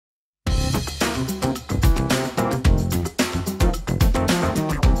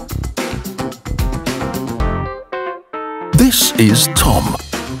is Tom,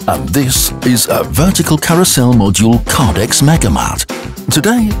 and this is a vertical carousel module Kardex Megamat.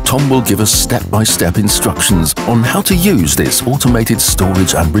 Today, Tom will give us step-by-step instructions on how to use this automated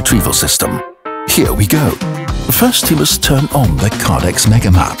storage and retrieval system. Here we go. First, he must turn on the Kardex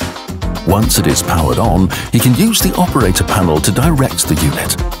Megamat. Once it is powered on, he can use the operator panel to direct the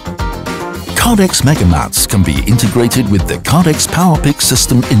unit. Kardex Megamats can be integrated with the Kardex PowerPick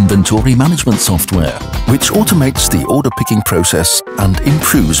system inventory management software, which automates the order picking process and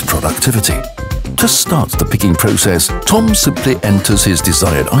improves productivity. To start the picking process, Tom simply enters his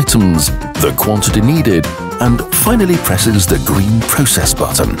desired items, the quantity needed, and finally presses the green process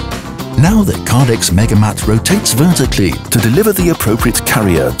button. Now the Kardex Megamat rotates vertically to deliver the appropriate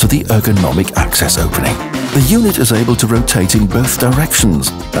carrier to the ergonomic access opening. The unit is able to rotate in both directions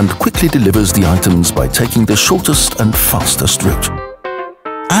and quickly delivers the items by taking the shortest and fastest route.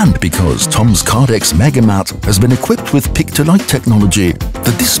 And because Tom's Kardex Megamat has been equipped with pick-to-light technology,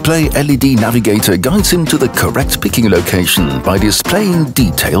 the display LED navigator guides him to the correct picking location by displaying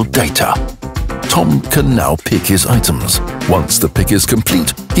detailed data. Tom can now pick his items. Once the pick is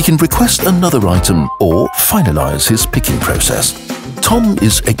complete, he can request another item or finalize his picking process. Tom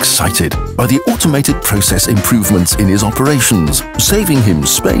is excited by the automated process improvements in his operations, saving him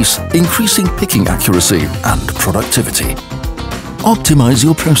space, increasing picking accuracy and productivity. Optimize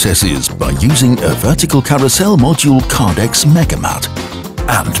your processes by using a vertical carousel module Kardex Megamat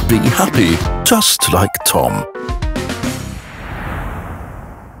and be happy just like Tom.